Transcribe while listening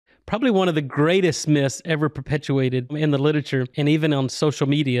Probably one of the greatest myths ever perpetuated in the literature and even on social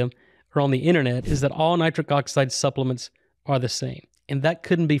media or on the internet is that all nitric oxide supplements are the same. And that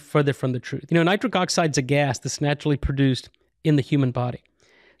couldn't be further from the truth. Nitric oxide is a gas that's naturally produced in the human body.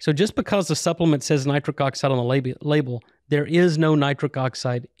 So just because the supplement says nitric oxide on the label, there is no nitric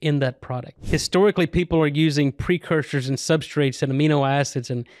oxide in that product. Historically, people are using precursors and substrates and amino acids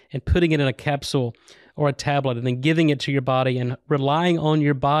and putting it in a capsule or a tablet and then giving it to your body and relying on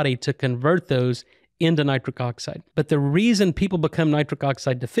your body to convert those into nitric oxide. But the reason people become nitric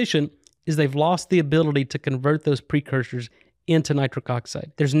oxide deficient is they've lost the ability to convert those precursors into nitric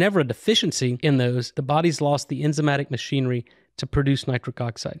oxide. There's never a deficiency in those. The body's lost the enzymatic machinery to produce nitric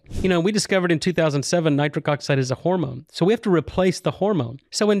oxide. We discovered in 2007 nitric oxide is a hormone. So we have to replace the hormone.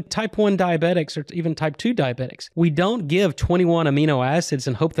 So in type 1 diabetics or even type 2 diabetics, we don't give 21 amino acids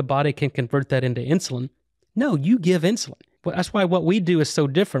and hope the body can convert that into insulin. No, you give insulin. But that's why what we do is so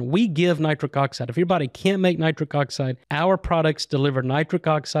different. We give nitric oxide. If your body can't make nitric oxide, our products deliver nitric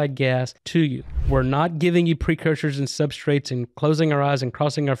oxide gas to you. We're not giving you precursors and substrates and closing our eyes and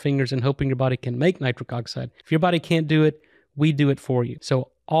crossing our fingers and hoping your body can make nitric oxide. If your body can't do it, we do it for you.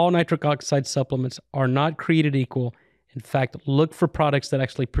 So all nitric oxide supplements are not created equal. In fact, look for products that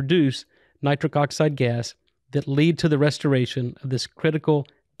actually produce nitric oxide gas that lead to the restoration of this critical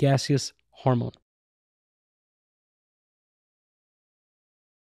gaseous hormone.